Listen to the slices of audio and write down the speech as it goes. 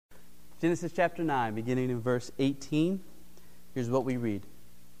Genesis chapter 9, beginning in verse 18. Here's what we read.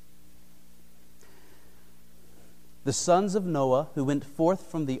 The sons of Noah who went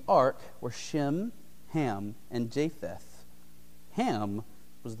forth from the ark were Shem, Ham, and Japheth. Ham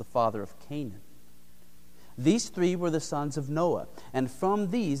was the father of Canaan. These three were the sons of Noah, and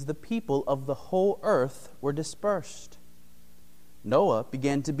from these the people of the whole earth were dispersed. Noah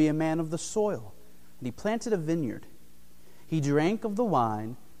began to be a man of the soil, and he planted a vineyard. He drank of the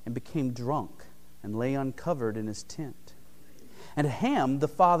wine and became drunk, and lay uncovered in his tent. And Ham, the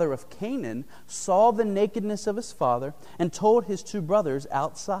father of Canaan, saw the nakedness of his father, and told his two brothers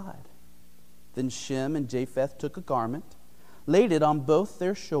outside. Then Shem and Japheth took a garment, laid it on both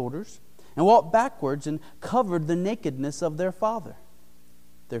their shoulders, and walked backwards and covered the nakedness of their father.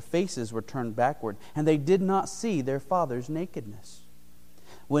 Their faces were turned backward, and they did not see their father's nakedness.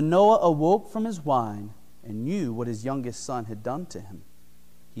 When Noah awoke from his wine and knew what his youngest son had done to him,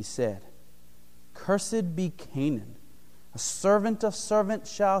 he said, "Cursed be Canaan, a servant of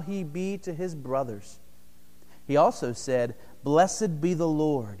servants shall he be to his brothers." He also said, "Blessed be the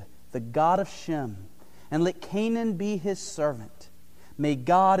Lord, the God of Shem, and let Canaan be his servant. May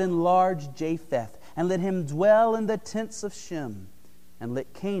God enlarge Japheth, and let him dwell in the tents of Shem, and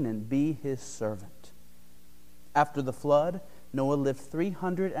let Canaan be his servant." After the flood, Noah lived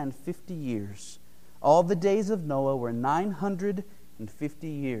 350 years. All the days of Noah were 950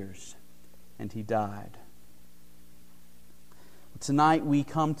 years, and he died. Tonight we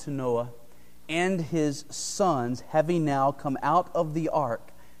come to Noah and his sons, having now come out of the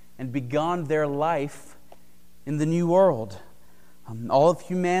ark and begun their life in the new world. All of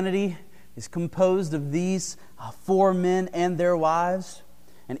humanity is composed of these four men and their wives,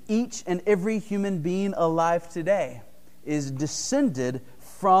 and each and every human being alive today is descended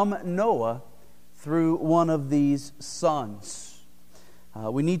from Noah through one of these sons.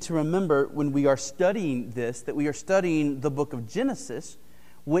 We need to remember when we are studying this that we are studying the book of Genesis,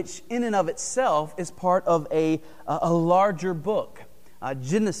 which in and of itself is part of a larger book.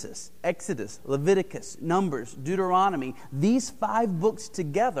 Genesis, Exodus, Leviticus, Numbers, Deuteronomy, these 5 books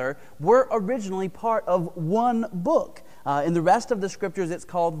together were originally part of one book. In the rest of the scriptures, it's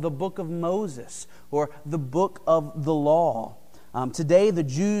called the book of Moses or the book of the law. Today, the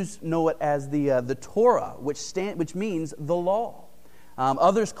Jews know it as the Torah, which means the law.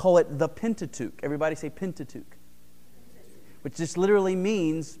 Others call it the Pentateuch. Everybody say Pentateuch. Which just literally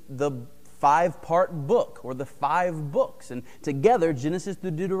means the 5-part book or the 5 books. And together, Genesis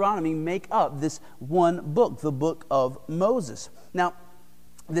through Deuteronomy make up this one book, the book of Moses. Now,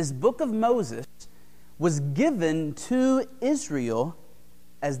 this book of Moses was given to Israel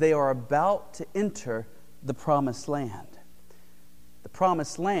as they are about to enter the Promised Land. The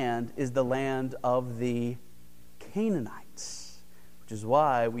Promised Land is the land of the Canaanites, which is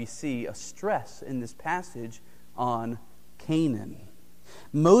why we see a stress in this passage on Canaan.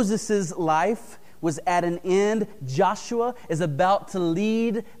 Moses' life was at an end. Joshua is about to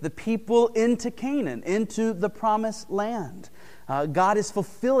lead the people into Canaan, into the Promised Land. God is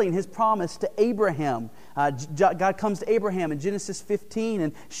fulfilling His promise to Abraham. God comes to Abraham in Genesis 15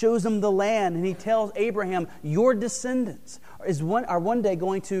 and shows him the land, and He tells Abraham, your descendants are one day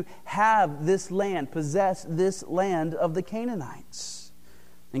going to have this land, possess this land of the Canaanites.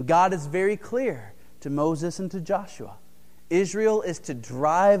 And God is very clear to Moses and to Joshua. Israel is to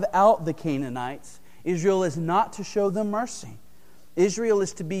drive out the Canaanites. Israel is not to show them mercy. Israel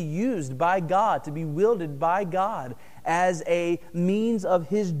is to be used by God, to be wielded by God as a means of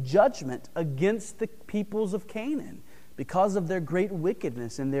His judgment against the peoples of Canaan because of their great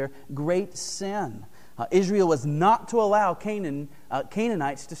wickedness and their great sin. Israel was not to allow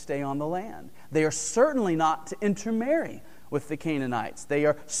Canaanites to stay on the land. They are certainly not to intermarry with the Canaanites. They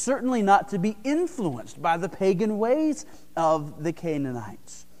are certainly not to be influenced by the pagan ways of the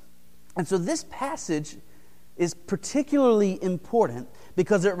Canaanites. And so this passage is particularly important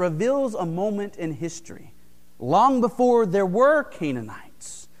because it reveals a moment in history, long before there were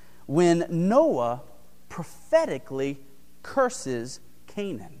Canaanites, when Noah prophetically curses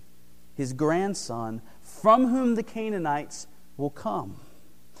Canaan, his grandson, from whom the Canaanites will come.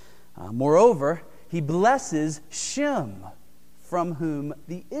 Moreover, he blesses Shem, from whom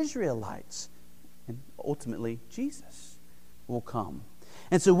the Israelites, and ultimately Jesus, will come.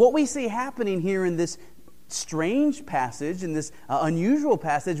 And so what we see happening here in this strange passage, in this unusual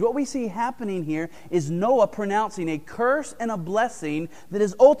passage, what we see happening here is Noah pronouncing a curse and a blessing that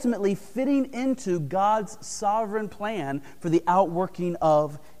is ultimately fitting into God's sovereign plan for the outworking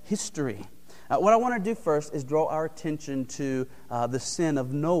of history. What I want to do first is draw our attention to the sin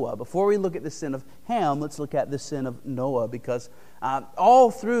of Noah. Before we look at the sin of Ham, let's look at the sin of Noah, because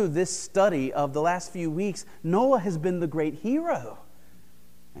All through this study of the last few weeks, Noah has been the great hero.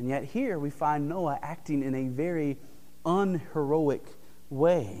 And yet here we find Noah acting in a very unheroic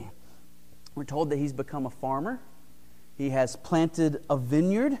way. We're told that he's become a farmer. He has planted a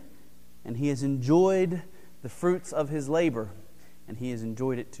vineyard, and he has enjoyed the fruits of his labor, and he has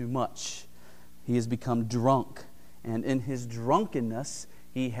enjoyed it too much. He has become drunk, and in his drunkenness,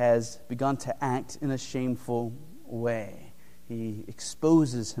 he has begun to act in a shameful way. He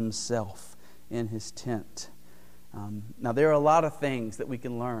exposes himself in his tent. Now, there are a lot of things that we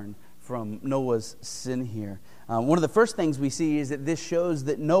can learn from Noah's sin here. One of the first things we see is that this shows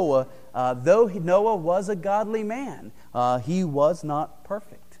that Noah, though Noah was a godly man, he was not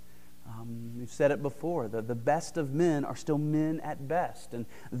perfect. We've said it before, the best of men are still men at best. And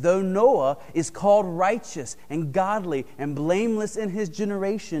though Noah is called righteous and godly and blameless in his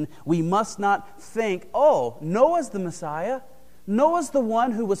generation, we must not think, oh, Noah's the Messiah. Noah's the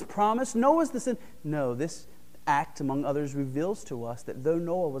one who was promised. Noah's the sin. No, this act, among others, reveals to us that though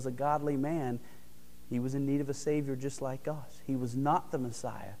Noah was a godly man, he was in need of a Savior just like us. He was not the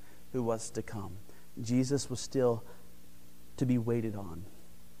Messiah who was to come. Jesus was still to be waited on.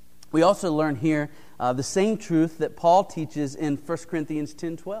 We also learn here the same truth that Paul teaches in 1 Corinthians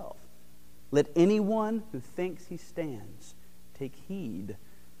 10:12. Let anyone who thinks he stands take heed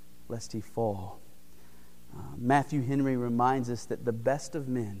lest he fall. Matthew Henry reminds us that the best of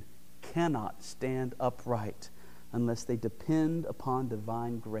men cannot stand upright unless they depend upon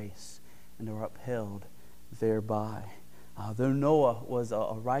divine grace and are upheld thereby. Though Noah was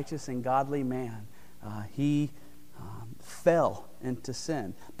a righteous and godly man, he fell into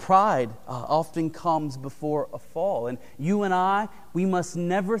sin. Pride often comes before a fall. And you and I, we must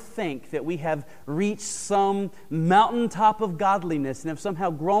never think that we have reached some mountaintop of godliness and have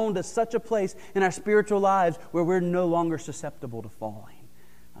somehow grown to such a place in our spiritual lives where we're no longer susceptible to falling.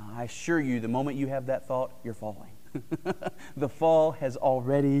 I assure you, the moment you have that thought, you're falling. The fall has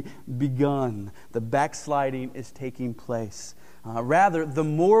already begun. The backsliding is taking place. Rather, the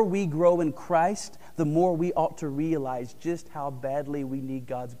more we grow in Christ, the more we ought to realize just how badly we need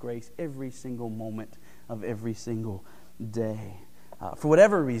God's grace every single moment of every single day. For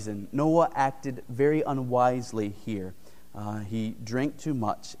whatever reason, Noah acted very unwisely here. He drank too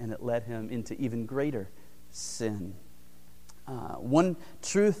much, and it led him into even greater sin. One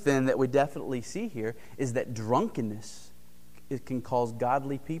truth, then, that we definitely see here is that drunkenness, it can cause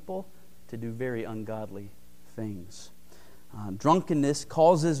godly people to do very ungodly things. Drunkenness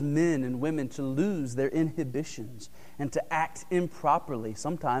causes men and women to lose their inhibitions and to act improperly,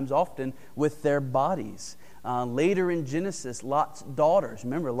 sometimes, often, with their bodies. Later in Genesis, Lot's daughters,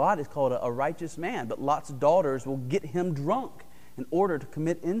 remember, Lot is called a righteous man, but Lot's daughters will get him drunk in order to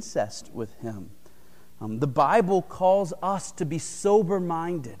commit incest with him. The Bible calls us to be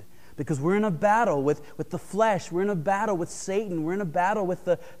sober-minded because we're in a battle with the flesh. We're in a battle with Satan. We're in a battle with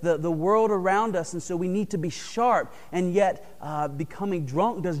the world around us. And so we need to be sharp. And yet becoming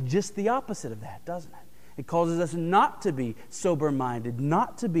drunk does just the opposite of that, doesn't it? It causes us not to be sober-minded,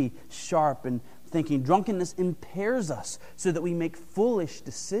 not to be sharp and thinking. Drunkenness impairs us so that we make foolish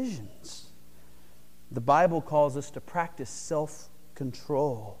decisions. The Bible calls us to practice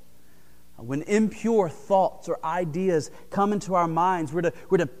self-control. When impure thoughts or ideas come into our minds, we're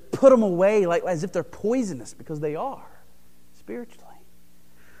to put them away like as if they're poisonous, because they are, spiritually.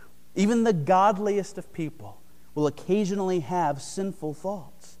 Even the godliest of people will occasionally have sinful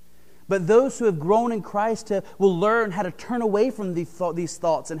thoughts. But those who have grown in Christ will learn how to turn away from these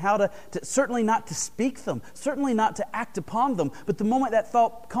thoughts and how to certainly not to speak them, certainly not to act upon them. But the moment that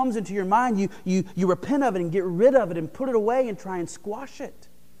thought comes into your mind, you repent of it and get rid of it and put it away and try and squash it.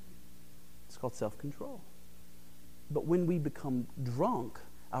 It's called self-control. But when we become drunk,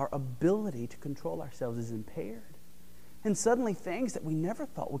 our ability to control ourselves is impaired. And suddenly things that we never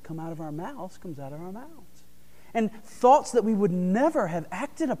thought would come out of our mouths comes out of our mouths. And thoughts that we would never have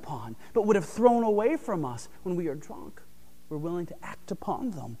acted upon, but would have thrown away from us when we are drunk, we're willing to act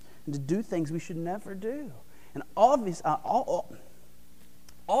upon them and to do things we should never do. And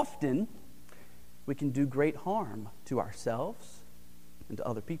often we can do great harm to ourselves and to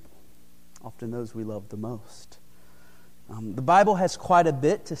other people. Often those we love the most. The Bible has quite a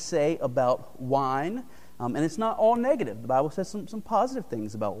bit to say about wine, and it's not all negative. The Bible says some positive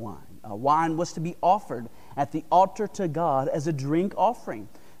things about wine. Wine was to be offered at the altar to God as a drink offering.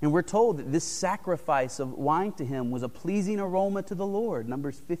 And we're told that this sacrifice of wine to Him was a pleasing aroma to the Lord.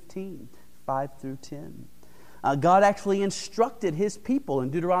 Numbers 15, 5 through 10. God actually instructed His people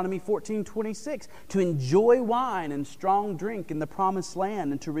in Deuteronomy 14:26 to enjoy wine and strong drink in the promised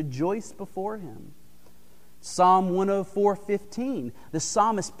land and to rejoice before Him. Psalm 104:15, the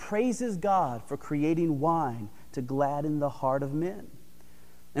psalmist praises God for creating wine to gladden the heart of men.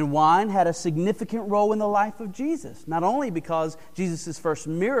 And wine had a significant role in the life of Jesus, not only because Jesus' first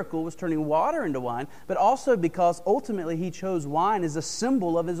miracle was turning water into wine, but also because ultimately he chose wine as a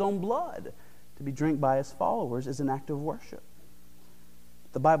symbol of his own blood to be drank by his followers as an act of worship.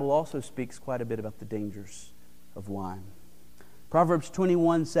 The Bible also speaks quite a bit about the dangers of wine. Proverbs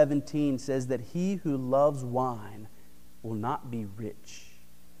 21:17 says that he who loves wine will not be rich.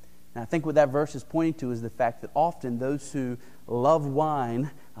 And I think what that verse is pointing to is the fact that often those who love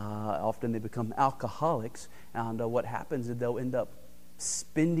wine, often they become alcoholics, and what happens is they'll end up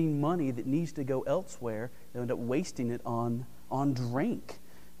spending money that needs to go elsewhere. They'll end up wasting it on drink.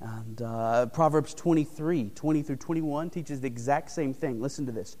 And Proverbs 23:20-21 teaches the exact same thing. Listen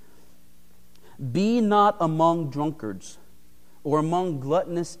to this. Be not among drunkards, or among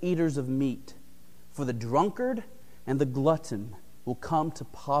gluttonous eaters of meat, for the drunkard and the glutton will come to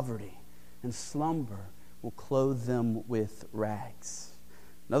poverty, and slumber will clothe them with rags.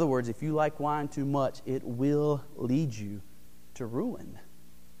 In other words, if you like wine too much, it will lead you to ruin.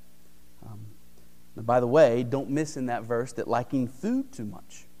 And by the way, don't miss in that verse that liking food too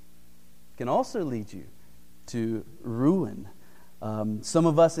much can also lead you to ruin. Some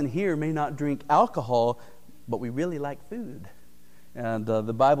of us in here may not drink alcohol, but we really like food. And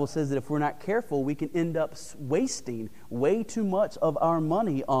the Bible says that if we're not careful, we can end up wasting way too much of our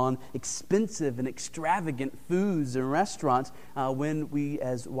money on expensive and extravagant foods and restaurants when we,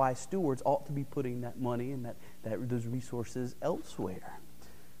 as wise stewards, ought to be putting that money and those resources elsewhere.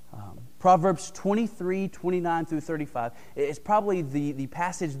 Proverbs 23:29-35 is probably the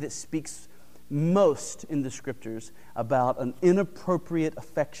passage that speaks most in the Scriptures about an inappropriate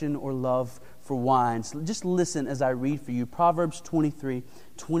affection or love for wine. So just listen as I read for you Proverbs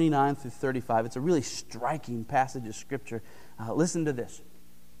 23:29-35. It's a really striking passage of Scripture. Listen to this.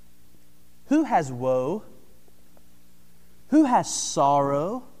 Who has woe? Who has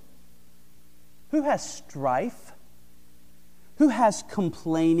sorrow? Who has strife? Who has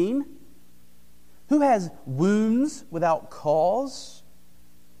complaining? Who has wounds without cause?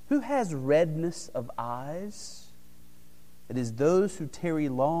 Who has redness of eyes? It is those who tarry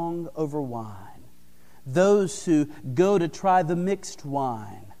long over wine, those who go to try the mixed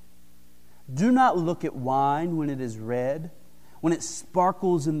wine. Do not look at wine when it is red, when it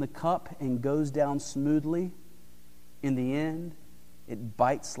sparkles in the cup and goes down smoothly. In the end, it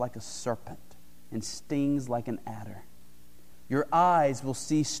bites like a serpent and stings like an adder. Your eyes will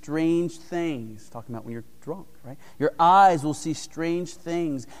see strange things. Talking about when you're drunk, right? Your eyes will see strange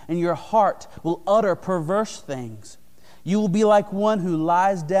things, and your heart will utter perverse things. You will be like one who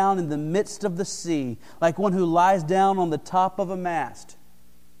lies down in the midst of the sea, like one who lies down on the top of a mast.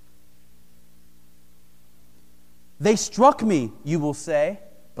 They struck me, you will say,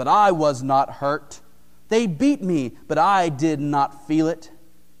 but I was not hurt. They beat me, but I did not feel it.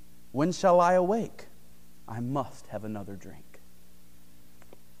 When shall I awake? I must have another drink.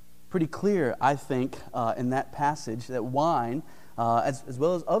 Pretty clear, I think, in that passage that wine, as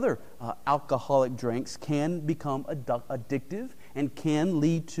well as other alcoholic drinks, can become addictive and can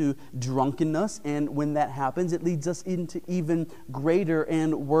lead to drunkenness. And when that happens, it leads us into even greater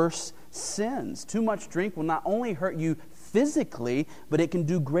and worse sins. Too much drink will not only hurt you physically, but it can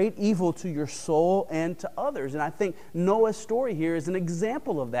do great evil to your soul and to others. And I think Noah's story here is an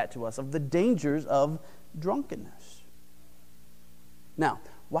example of that to us, of the dangers of drunkenness. Now,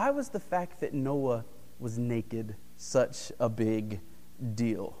 why was the fact that Noah was naked such a big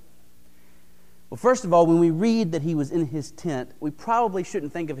deal? Well, first of all, when we read that he was in his tent, we probably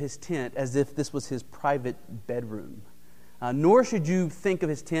shouldn't think of his tent as if this was his private bedroom. Nor should you think of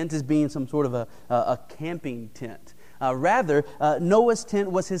his tent as being some sort of a camping tent. Rather, Noah's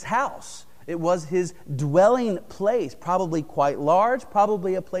tent was his house. It was his dwelling place, probably quite large,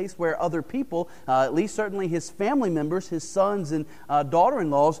 probably a place where other people, at least certainly his family members, his sons and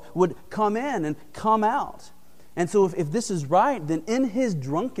daughter-in-laws, would come in and come out. And so if this is right, then in his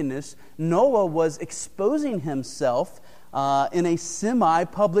drunkenness, Noah was exposing himself in a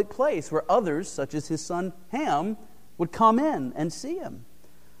semi-public place where others, such as his son Ham, would come in and see him.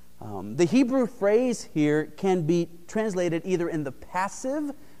 The Hebrew phrase here can be translated either in the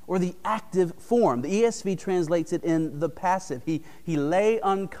passive or the active form. The ESV translates it in the passive. He lay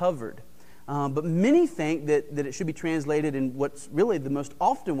uncovered. But many think that it should be translated in what's really the most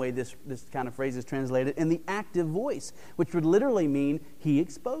often way this kind of phrase is translated, in the active voice, which would literally mean he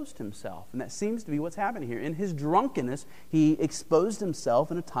exposed himself. And that seems to be what's happening here. In his drunkenness, he exposed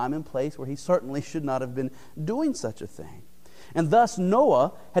himself in a time and place where he certainly should not have been doing such a thing. And thus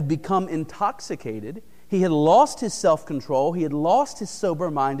Noah had become intoxicated. He had lost his self-control. He had lost his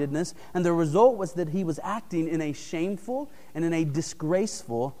sober-mindedness. And the result was that he was acting in a shameful and in a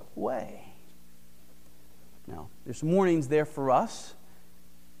disgraceful way. Now, there's some warnings there for us.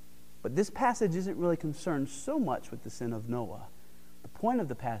 But this passage isn't really concerned so much with the sin of Noah. The point of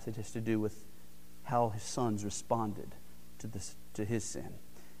the passage has to do with how his sons responded to his sin.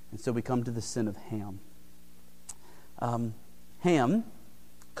 And so we come to the sin of Ham. Ham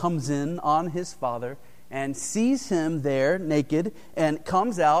comes in on his father and sees him there naked and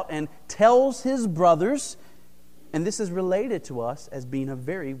comes out and tells his brothers, and this is related to us as being a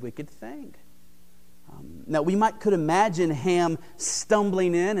very wicked thing. Now, could imagine Ham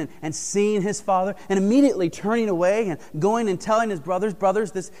stumbling in and seeing his father and immediately turning away and going and telling his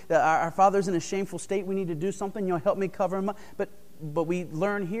brothers, our father's in a shameful state. We need to do something. Help me cover him up. But we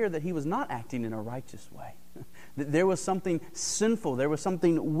learn here that he was not acting in a righteous way. There was something sinful. There was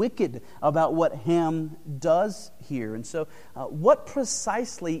something wicked about what Ham does here. And so what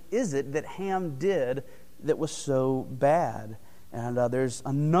precisely is it that Ham did that was so bad? And there's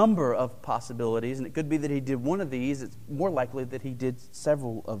a number of possibilities, and it could be that he did one of these. It's more likely that he did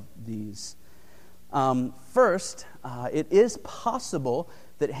several of these. First, it is possible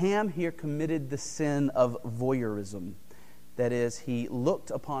that Ham here committed the sin of voyeurism. That is, he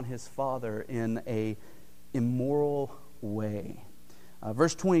looked upon his father in an immoral way.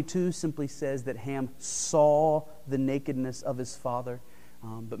 Verse 22 simply says that Ham saw the nakedness of his father.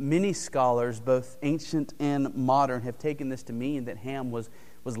 But many scholars, both ancient and modern, have taken this to mean that Ham was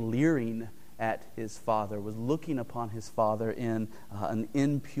leering at his father, was looking upon his father in an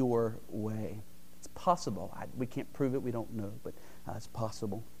impure way. It's possible. We can't prove it. We don't know, but it's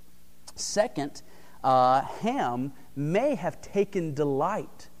possible. Second, Ham may have taken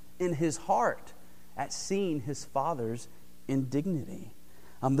delight in his heart at seeing his father's indignity.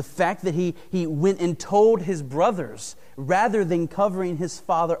 The fact that he went and told his brothers rather than covering his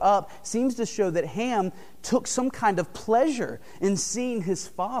father up seems to show that Ham took some kind of pleasure in seeing his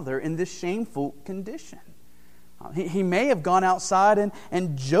father in this shameful condition. He may have gone outside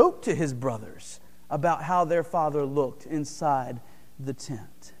and joked to his brothers about how their father looked inside the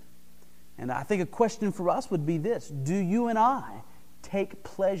tent. And I think a question for us would be this: do you and I take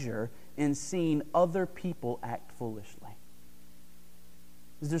pleasure in seeing other people act foolishly?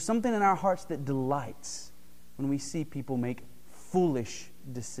 Is there something in our hearts that delights when we see people make foolish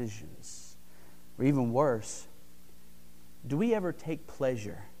decisions? Or even worse, do we ever take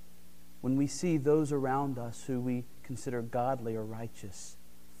pleasure when we see those around us who we consider godly or righteous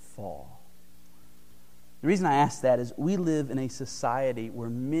fall? The reason I ask that is we live in a society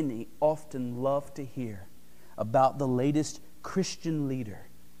where many often love to hear about the latest Christian leader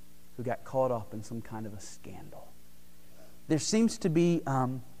who got caught up in some kind of a scandal. There seems to be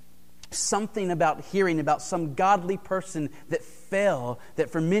something about hearing about some godly person that fell, that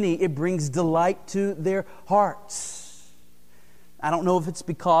for many it brings delight to their hearts. I don't know if it's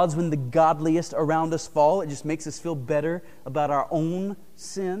because when the godliest around us fall, it just makes us feel better about our own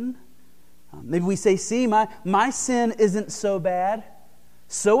sin. Maybe we say, see, my sin isn't so bad.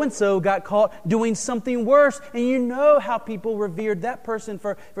 So-and-so got caught doing something worse, and you know how people revered that person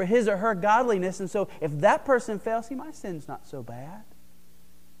for his or her godliness, and so if that person fell, see, my sin's not so bad.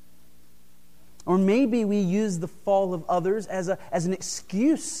 Or maybe we use the fall of others as an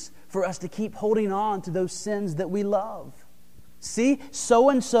excuse for us to keep holding on to those sins that we love. See,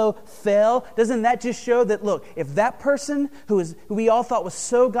 so-and-so fell. Doesn't that just show that, look, if that person who we all thought was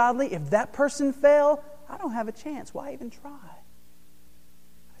so godly, if that person fell, I don't have a chance. Why even try?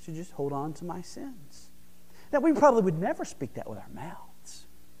 I should just hold on to my sins. Now, we probably would never speak that with our mouths.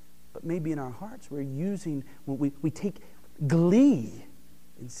 But maybe in our hearts we take glee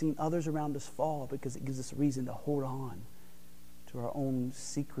in seeing others around us fall because it gives us a reason to hold on to our own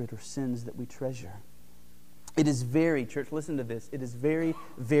secret or sins that we treasure. It is church, listen to this. It is very,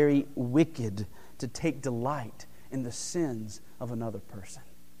 very wicked to take delight in the sins of another person.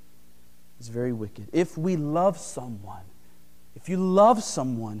 It's very wicked. If you love someone,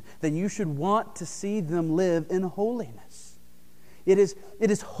 then you should want to see them live in holiness. It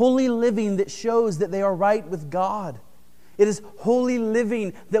is holy living that shows that they are right with God. It is holy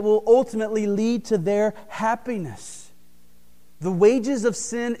living that will ultimately lead to their happiness. The wages of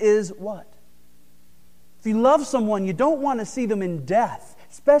sin is what? If you love someone, you don't want to see them in death,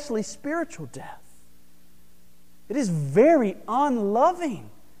 especially spiritual death. It is very unloving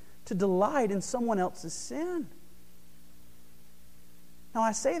to delight in someone else's sin. Now,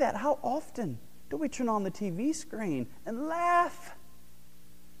 I say that, how often do we turn on the TV screen and laugh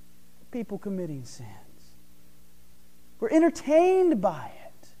at people committing sins? We're entertained by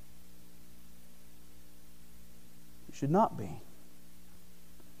it. should not be.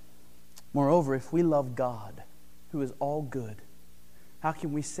 Moreover, if we love God, who is all good, how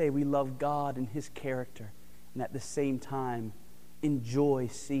can we say we love God and His character and at the same time enjoy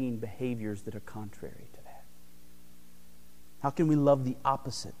seeing behaviors that are contrary to that? How can we love the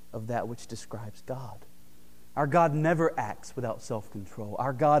opposite of that which describes God? Our God never acts without self-control.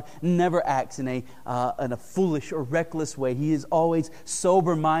 Our God never acts in a foolish or reckless way. He is always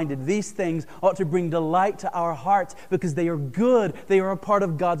sober-minded. These things ought to bring delight to our hearts because they are good. They are a part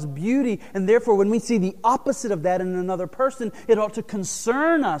of God's beauty. And therefore, when we see the opposite of that in another person, it ought to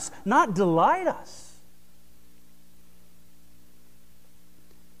concern us, not delight us.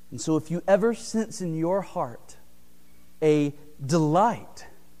 And so if you ever sense in your heart a delight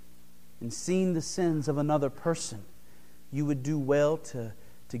in seeing the sins of another person, you would do well to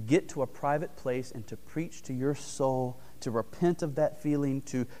get to a private place and to preach to your soul, to repent of that feeling,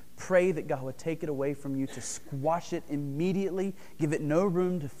 to pray that God would take it away from you, to squash it immediately, give it no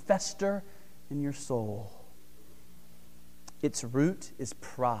room to fester in your soul. Its root is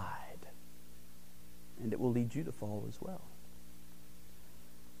pride, and it will lead you to fall as well.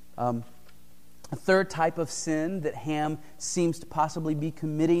 A third type of sin that Ham seems to possibly be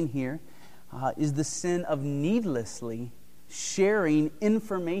committing here is the sin of needlessly sharing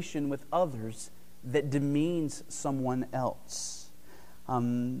information with others that demeans someone else.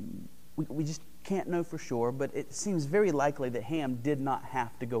 We just can't know for sure, but it seems very likely that Ham did not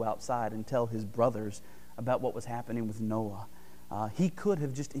have to go outside and tell his brothers about what was happening with Noah. He could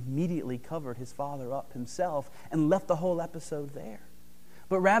have just immediately covered his father up himself and left the whole episode there.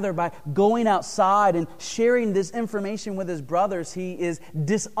 But rather, by going outside and sharing this information with his brothers, he is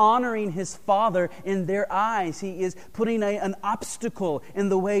dishonoring his father in their eyes. He is putting an obstacle in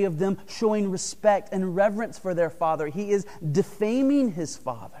the way of them showing respect and reverence for their father. He is defaming his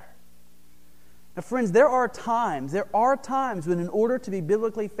father. Now, friends, there are times when in order to be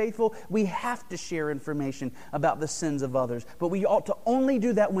biblically faithful, we have to share information about the sins of others. But we ought to only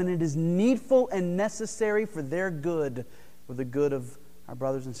do that when it is needful and necessary for their good, or the good of our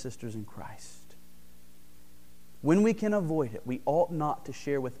brothers and sisters in Christ. When we can avoid it, we ought not to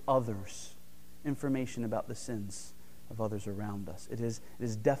share with others information about the sins of others around us. It is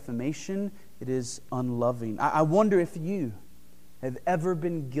defamation. It is unloving. I wonder if you have ever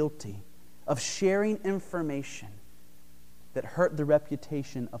been guilty of sharing information that hurt the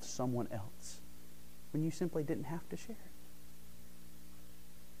reputation of someone else when you simply didn't have to share it.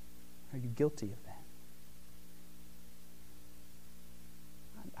 Are you guilty of that?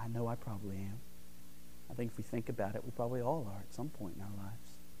 I know I probably am. I think if we think about it, we probably all are at some point in our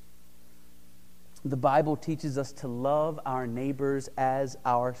lives. The Bible teaches us to love our neighbors as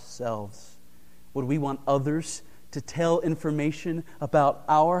ourselves. Would we want others to tell information about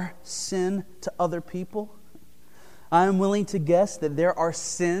our sin to other people? I am willing to guess that there are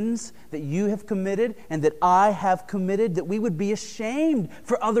sins that you have committed and that I have committed that we would be ashamed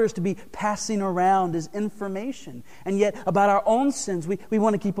for others to be passing around as information. And yet, about our own sins, we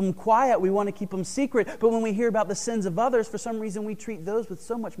want to keep them quiet, we want to keep them secret. But when we hear about the sins of others, for some reason we treat those with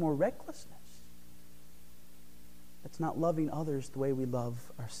so much more recklessness. That's not loving others the way we love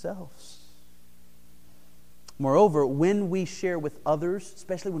ourselves. Moreover, when we share with others,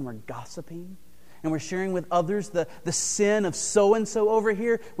 especially when we're gossiping, and we're sharing with others the sin of so-and-so over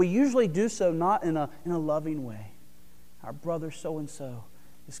here, we usually do so not in a loving way. Our brother so-and-so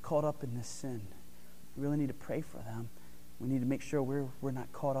is caught up in this sin. We really need to pray for them. We need to make sure we're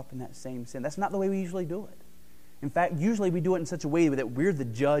not caught up in that same sin. That's not the way we usually do it. In fact, usually we do it in such a way that we're the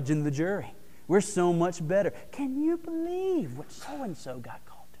judge and the jury. We're so much better. Can you believe what so-and-so got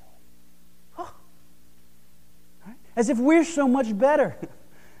caught doing? Oh. Right? As if we're so much better.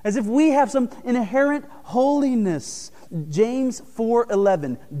 As if we have some inherent holiness. James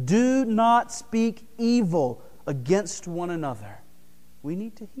 4:11, do not speak evil against one another. We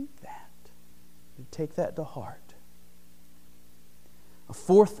need to heed that, to take that to heart. A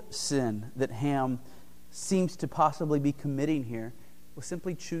fourth sin that Ham seems to possibly be committing here was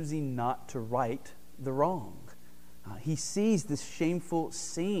simply choosing not to right the wrong. He sees this shameful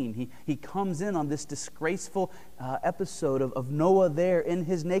scene. He comes in on this disgraceful episode of Noah there in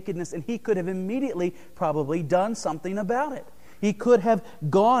his nakedness, and he could have immediately probably done something about it. He could have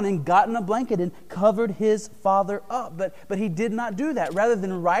gone and gotten a blanket and covered his father up, but he did not do that. Rather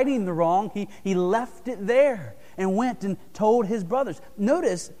than righting the wrong, he left it there and went and told his brothers.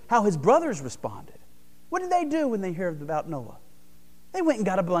 Notice how his brothers responded. What did they do when they heard about Noah? They went and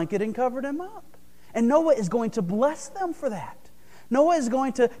got a blanket and covered him up. And Noah is going to bless them for that. Noah is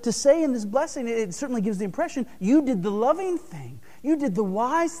going to say in this blessing, it certainly gives the impression, you did the loving thing. You did the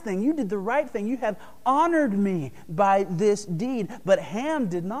wise thing. You did the right thing. You have honored me by this deed. But Ham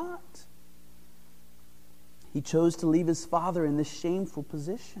did not. He chose to leave his father in this shameful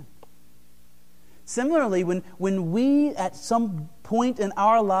position. Similarly, when we at some point in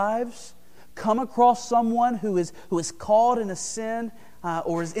our lives come across someone who is caught in a sin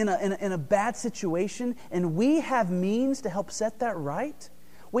or is in a bad situation, and we have means to help set that right,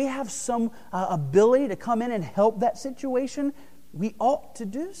 we have some ability to come in and help that situation, we ought to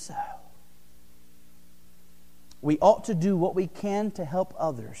do so. We ought to do what we can to help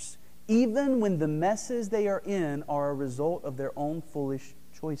others, even when the messes they are in are a result of their own foolish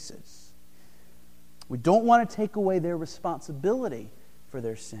choices. We don't want to take away their responsibility for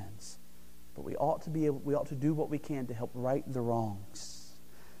their sins, but we ought to do what we can to help right the wrongs.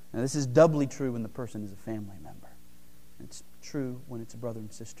 Now, this is doubly true when the person is a family member. It's true when it's a brother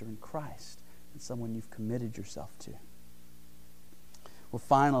and sister in Christ and someone you've committed yourself to. Well,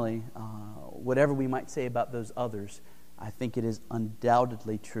 finally, whatever we might say about those others, I think it is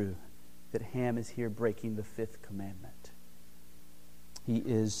undoubtedly true that Ham is here breaking the fifth commandment. He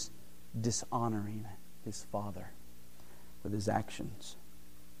is dishonoring his father with his actions.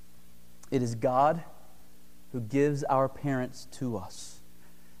 It is God who gives our parents to us.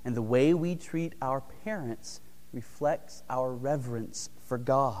 And the way we treat our parents reflects our reverence for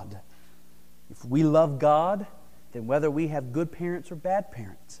God. If we love God, then whether we have good parents or bad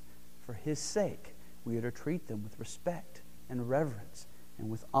parents, for His sake, we are to treat them with respect and reverence and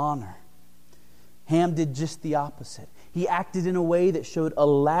with honor. Ham did just the opposite. He acted in a way that showed a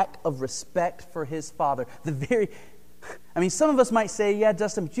lack of respect for his father. Some of us might say, yeah,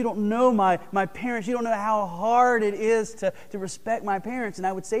 Dustin, but you don't know my parents. You don't know how hard it is to respect my parents. And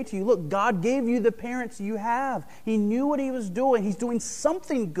I would say to you, look, God gave you the parents you have. He knew what He was doing. He's doing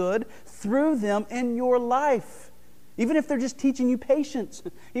something good through them in your life. Even if they're just teaching you patience,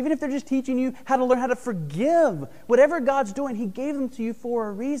 even if they're just teaching you how to learn how to forgive, whatever God's doing, He gave them to you for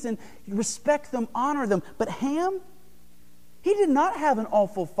a reason. Respect them, honor them. But Ham, he did not have an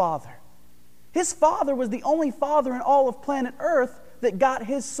awful father. His father was the only father in all of planet Earth that got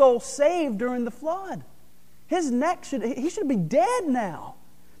his soul saved during the flood. He should be dead now.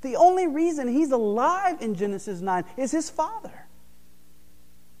 The only reason he's alive in Genesis 9 is his father.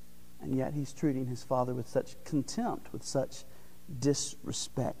 And yet he's treating his father with such contempt, with such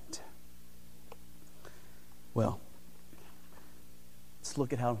disrespect. Well, let's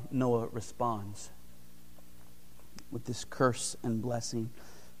look at how Noah responds with this curse and blessing.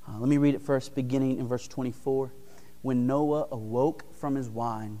 Let me read it first, beginning in verse 24. When Noah awoke from his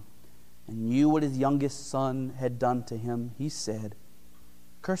wine and knew what his youngest son had done to him, he said,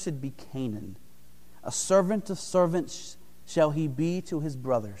 "Cursed be Canaan. A servant of servants shall he be to his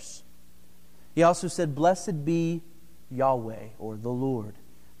brothers." He also said, "Blessed be Yahweh," or the Lord,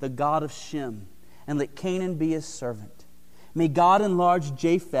 "the God of Shem, and let Canaan be his servant. May God enlarge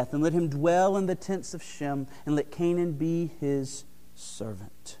Japheth, and let him dwell in the tents of Shem, and let Canaan be his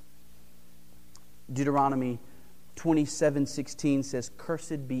servant." Deuteronomy 27:16 says,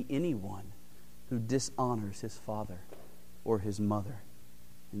 "Cursed be anyone who dishonors his father or his mother."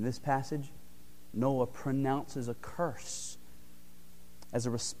 In this passage, Noah pronounces a curse as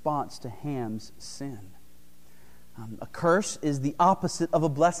a response to Ham's sin. A curse is the opposite of a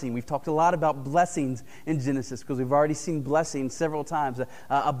blessing. We've talked a lot about blessings in Genesis because we've already seen blessings several times.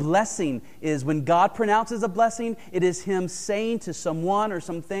 A blessing is when God pronounces a blessing, it is Him saying to someone or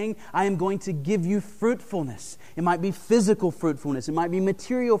something, "I am going to give you fruitfulness." It might be physical fruitfulness. It might be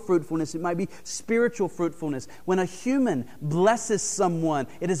material fruitfulness. It might be spiritual fruitfulness. When a human blesses someone,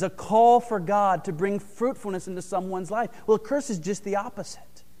 it is a call for God to bring fruitfulness into someone's life. Well, a curse is just the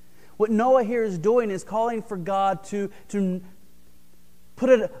opposite. What Noah here is doing is calling for God to put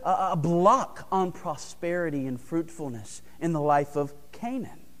a block on prosperity and fruitfulness in the life of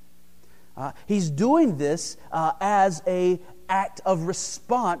Canaan. He's doing this as an act of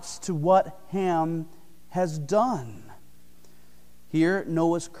response to what Ham has done. Here,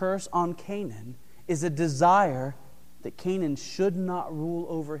 Noah's curse on Canaan is a desire that Canaan should not rule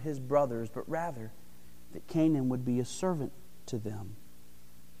over his brothers, but rather that Canaan would be a servant to them.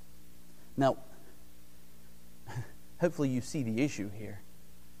 Now, hopefully you see the issue here.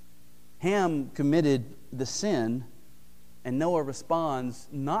 Ham committed the sin, and Noah responds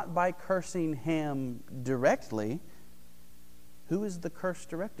not by cursing Ham directly. Who is the curse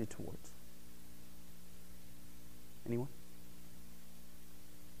directed towards? Anyone?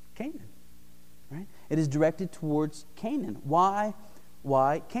 Canaan, right? It is directed towards Canaan. Why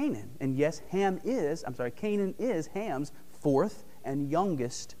Canaan? And yes, Canaan is Ham's fourth and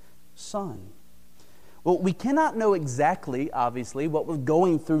youngest son. Well, we cannot know exactly, obviously, what was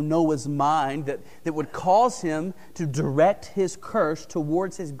going through Noah's mind that would cause him to direct his curse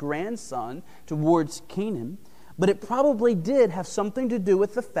towards his grandson, towards Canaan. But it probably did have something to do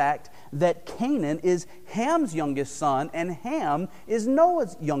with the fact that Canaan is Ham's youngest son and Ham is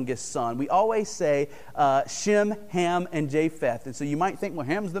Noah's youngest son. We always say Shem, Ham, and Japheth. And so you might think, well,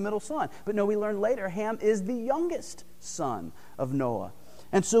 Ham's the middle son. But no, we learn later Ham is the youngest son of Noah.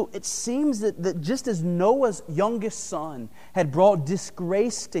 And so it seems that just as Noah's youngest son had brought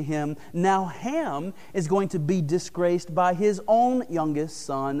disgrace to him, now Ham is going to be disgraced by his own youngest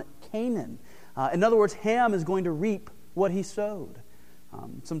son, Canaan. In other words, Ham is going to reap what he sowed.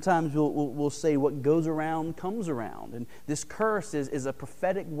 Sometimes we'll say what goes around comes around. And this curse is a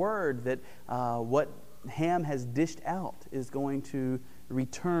prophetic word that what Ham has dished out is going to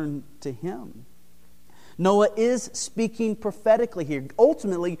return to him. Noah is speaking prophetically here.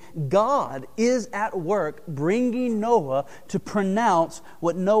 Ultimately, God is at work bringing Noah to pronounce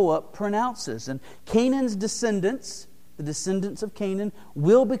what Noah pronounces. And Canaan's descendants, the descendants of Canaan,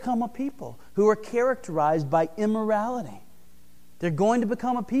 will become a people who are characterized by immorality. They're going to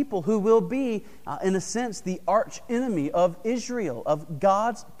become a people who will be, in a sense, the arch enemy of Israel, of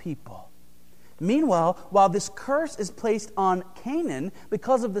God's people. Meanwhile, while this curse is placed on Canaan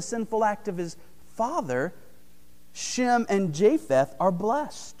because of the sinful act of his father, Shem and Japheth are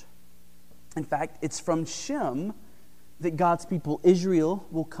blessed. In fact, it's from Shem that God's people Israel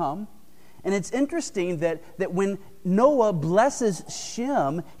will come. And it's interesting that when Noah blesses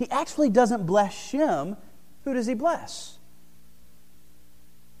Shem, he actually doesn't bless Shem. Who does he bless?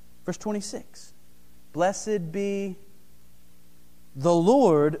 Verse 26. Blessed be the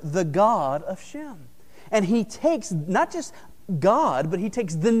Lord, the God of Shem. And he takes not just God, but he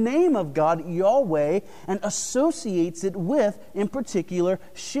takes the name of God, Yahweh, and associates it with, in particular,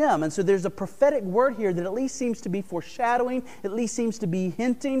 Shem. And so there's a prophetic word here that at least seems to be foreshadowing, at least seems to be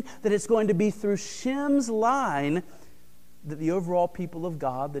hinting that it's going to be through Shem's line that the overall people of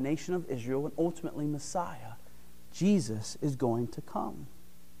God, the nation of Israel, and ultimately Messiah, Jesus, is going to come.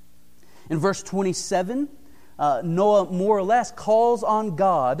 In verse 27, Noah more or less calls on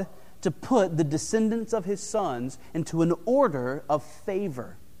God to put the descendants of his sons into an order of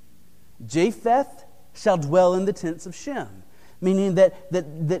favor. Japheth shall dwell in the tents of Shem, meaning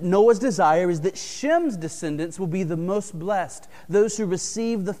that Noah's desire is that Shem's descendants will be the most blessed, those who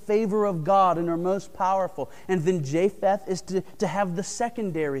receive the favor of God and are most powerful. And then Japheth is to have the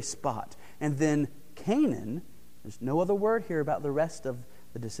secondary spot. And then Canaan, there's no other word here about the rest of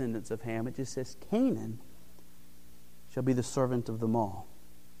the descendants of Ham. It just says Canaan shall be the servant of them all.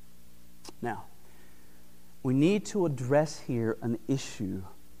 Now, we need to address here an issue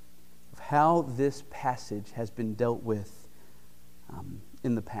of how this passage has been dealt with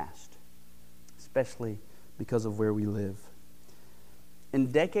in the past, especially because of where we live.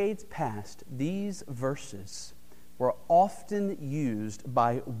 In decades past, these verses were often used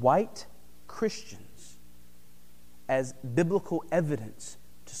by white Christians as biblical evidence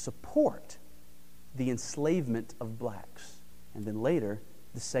to support the enslavement of blacks, and then later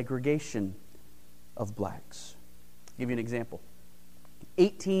the segregation of blacks. I'll give you an example.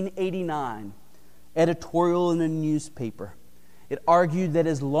 1889, editorial in a newspaper. It argued that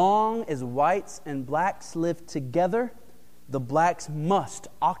as long as whites and blacks live together, the blacks must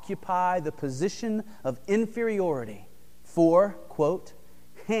occupy the position of inferiority, for, quote,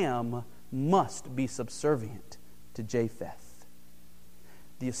 Ham must be subservient to Japheth.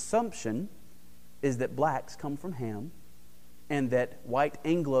 The assumption is that blacks come from Ham and that white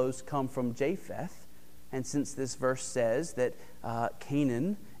Anglos come from Japheth. And since this verse says that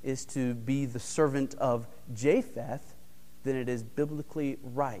Canaan is to be the servant of Japheth, then it is biblically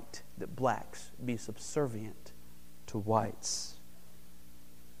right that blacks be subservient to whites.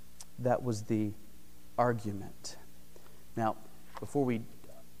 That was the argument. Now, before we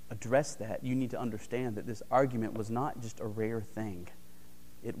address that, you need to understand that this argument was not just a rare thing.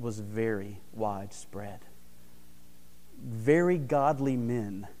 It was very widespread. Very godly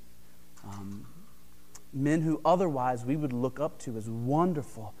men, men who otherwise we would look up to as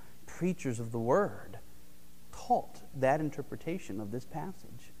wonderful preachers of the Word, taught that interpretation of this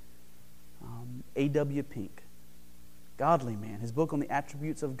passage. A.W. Pink, godly man. His book on the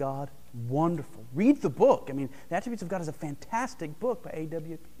attributes of God, wonderful. Read the book. I mean, the attributes of God is a fantastic book by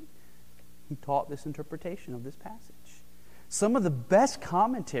A.W. Pink. He taught this interpretation of this passage. Some of the best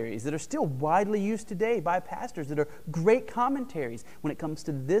commentaries that are still widely used today by pastors that are great commentaries when it comes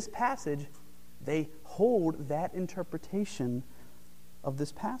to this passage, they hold that interpretation of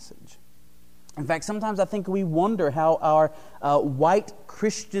this passage. In fact, sometimes I think we wonder how our white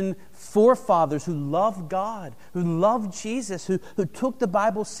Christian forefathers who loved God, who loved Jesus, who took the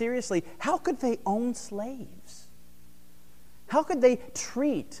Bible seriously, how could they own slaves? How could they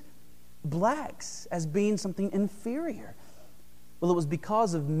treat blacks as being something inferior? Well, it was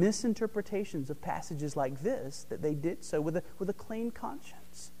because of misinterpretations of passages like this that they did so with a clean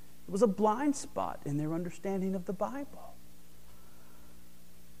conscience. It was a blind spot in their understanding of the Bible.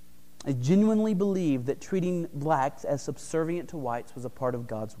 I genuinely believe that treating blacks as subservient to whites was a part of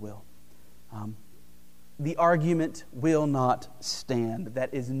God's will. The argument will not stand.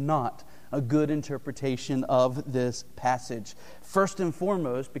 That is not a good interpretation of this passage. First and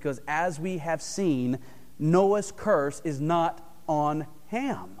foremost, because as we have seen, Noah's curse is not on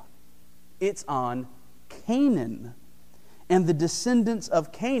Ham. It's on Canaan. And the descendants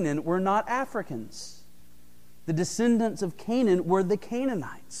of Canaan were not Africans. The descendants of Canaan were the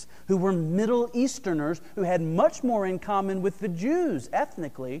Canaanites, who were Middle Easterners who had much more in common with the Jews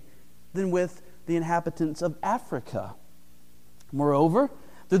ethnically than with the inhabitants of Africa. Moreover,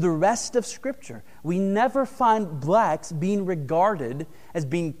 through the rest of Scripture, we never find blacks being regarded as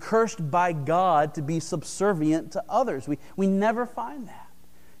being cursed by God to be subservient to others. We never find that.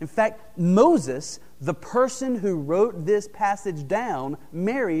 In fact, Moses, the person who wrote this passage down,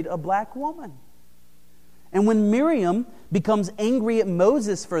 married a black woman. And when Miriam becomes angry at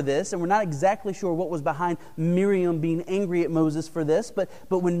Moses for this, and we're not exactly sure what was behind Miriam being angry at Moses for this, but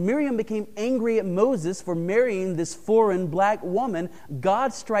when Miriam became angry at Moses for marrying this foreign black woman,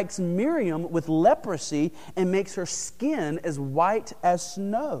 God strikes Miriam with leprosy and makes her skin as white as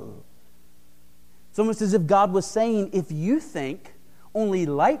snow. It's almost as if God was saying, if you think only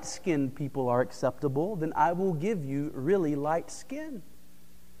light-skinned people are acceptable, then I will give you really light skin.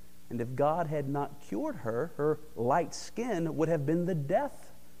 And if God had not cured her, her light skin would have been the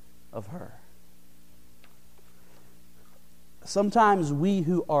death of her. Sometimes we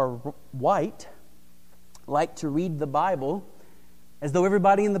who are white like to read the Bible as though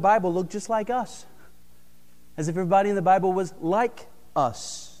everybody in the Bible looked just like us. As if everybody in the Bible was like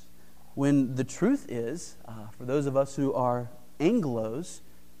us. When the truth is, for those of us who are Anglos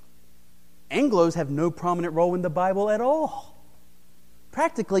have no prominent role in the Bible at all.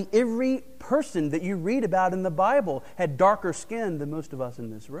 Practically every person that you read about in the Bible had darker skin than most of us in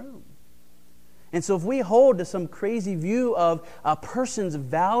this room. And so if we hold to some crazy view of a person's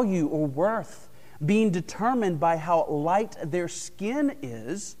value or worth being determined by how light their skin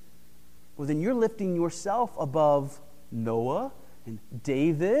is, well, then you're lifting yourself above Noah and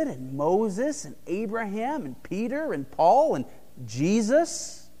David and Moses and Abraham and Peter and Paul and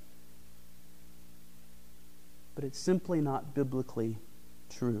Jesus. But it's simply not biblically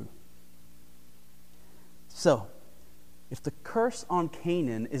true. So, if the curse on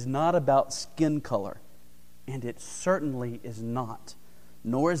Canaan is not about skin color, and it certainly is not,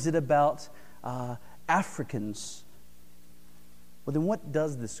 nor is it about Africans, well, then what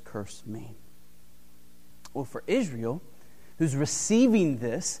does this curse mean? Well, for Israel, who's receiving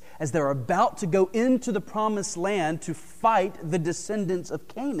this as they're about to go into the promised land to fight the descendants of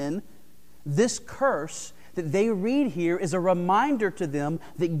Canaan, this curse that they read here is a reminder to them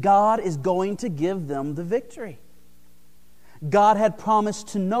that God is going to give them the victory. God had promised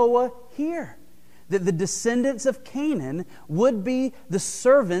to Noah here that the descendants of Canaan would be the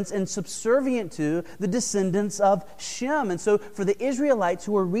servants and subservient to the descendants of Shem. And so for the Israelites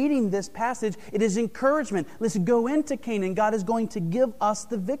who are reading this passage, it is encouragement. Let's go into Canaan. God is going to give us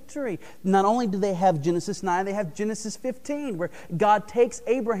the victory. Not only do they have Genesis 9, they have Genesis 15, where God takes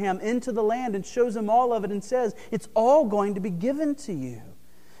Abraham into the land and shows him all of it and says, it's all going to be given to you.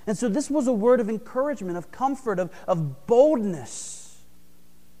 And so this was a word of encouragement, of comfort, of boldness.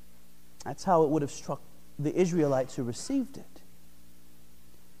 That's how it would have struck the Israelites who received it.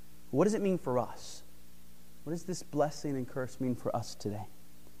 What does it mean for us? What does this blessing and curse mean for us today?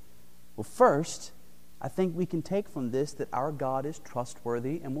 Well, first, I think we can take from this that our God is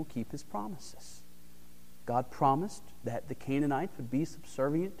trustworthy and will keep His promises. God promised that the Canaanites would be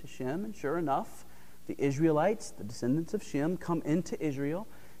subservient to Shem, and sure enough, the Israelites, the descendants of Shem, come into Israel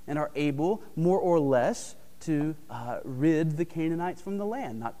and are able, more or less, to rid the Canaanites from the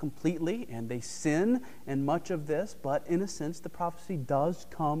land. Not completely, and they sin in much of this, but in a sense the prophecy does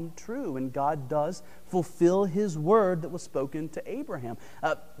come true, and God does fulfill His word that was spoken to Abraham.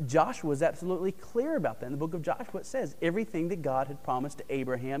 Joshua is absolutely clear about that. In the book of Joshua it says, everything that God had promised to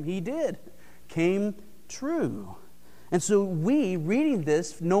Abraham, He did. Came true. And so we, reading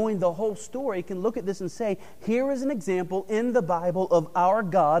this, knowing the whole story, can look at this and say, here is an example in the Bible of our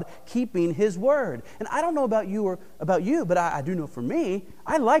God keeping His word. And I don't know about you, but I do know for me,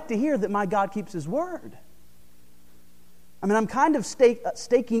 I like to hear that my God keeps His word. I mean, I'm kind of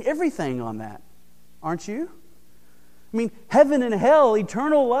staking everything on that, aren't you? I mean, heaven and hell,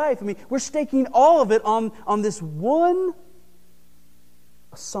 eternal life. I mean, we're staking all of it on this one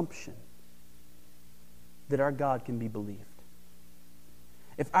assumption that our God can be believed.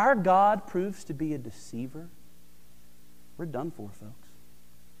 If our God proves to be a deceiver, we're done for, folks.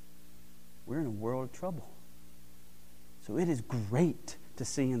 We're in a world of trouble. So it is great to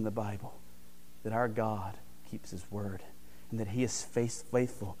see in the Bible that our God keeps His word and that He is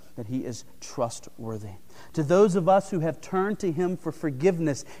faithful, that He is trustworthy. To those of us who have turned to Him for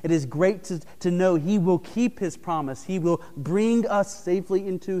forgiveness, it is great to know He will keep His promise. He will bring us safely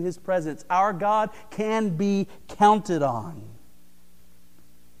into His presence. Our God can be counted on.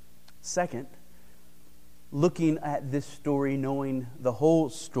 Second, looking at this story, knowing the whole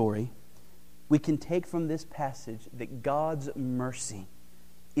story, we can take from this passage that God's mercy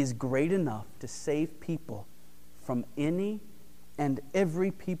is great enough to save people from any and every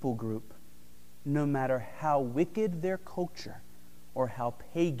people group, no matter how wicked their culture or how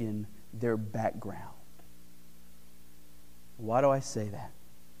pagan their background. Why do I say that?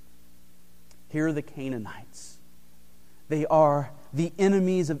 Here are the Canaanites. They are the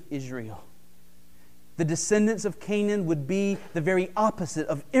enemies of Israel. The descendants of Canaan would be the very opposite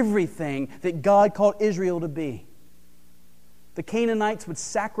of everything that God called Israel to be. The Canaanites would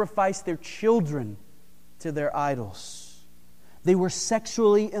sacrifice their children to their idols. They were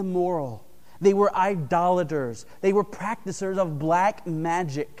sexually immoral. They were idolaters. They were practicers of black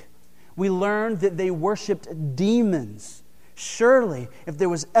magic. We learned that they worshipped demons. Surely, if there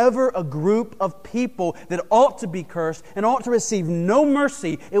was ever a group of people that ought to be cursed and ought to receive no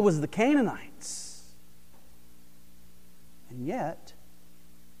mercy, it was the Canaanites. And yet,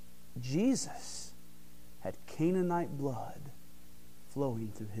 Jesus had Canaanite blood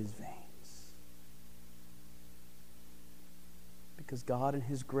flowing through His veins. Because God in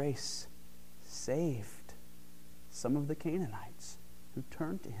His grace saved some of the Canaanites who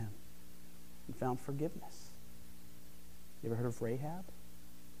turned to Him and found forgiveness. You ever heard of Rahab?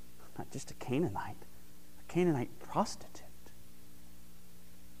 Not just a Canaanite prostitute.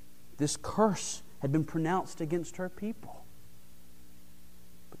 This curse had been pronounced against her people.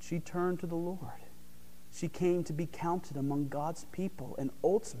 But she turned to the Lord. She came to be counted among God's people, and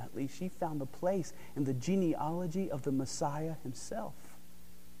ultimately she found a place in the genealogy of the Messiah Himself.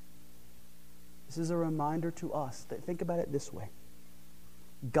 This is a reminder to us that, think about it this way.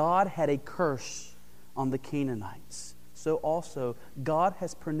 God had a curse on the Canaanites. So also, God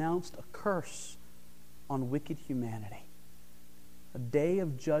has pronounced a curse on wicked humanity. A day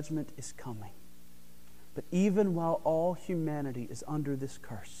of judgment is coming. But even while all humanity is under this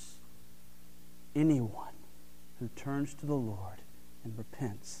curse, anyone who turns to the Lord and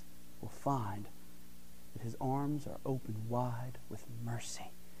repents will find that His arms are open wide with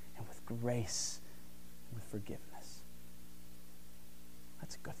mercy and with grace and with forgiveness.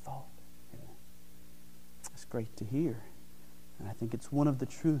 That's a good thought, isn't it? It's great to hear. And I think it's one of the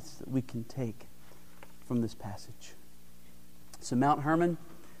truths that we can take from this passage. So Mount Hermon,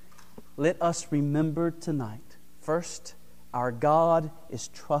 let us remember tonight, first, our God is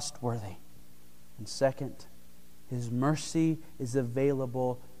trustworthy. And second, His mercy is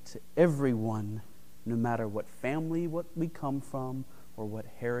available to everyone, no matter what family we come from or what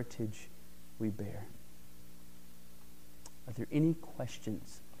heritage we bear. Are there any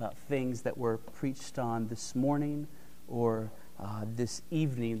questions about things that were preached on this morning or this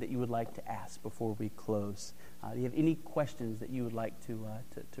evening that you would like to ask before we close? Do you have any questions that you would like to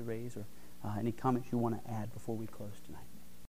raise or any comments you want to add before we close tonight?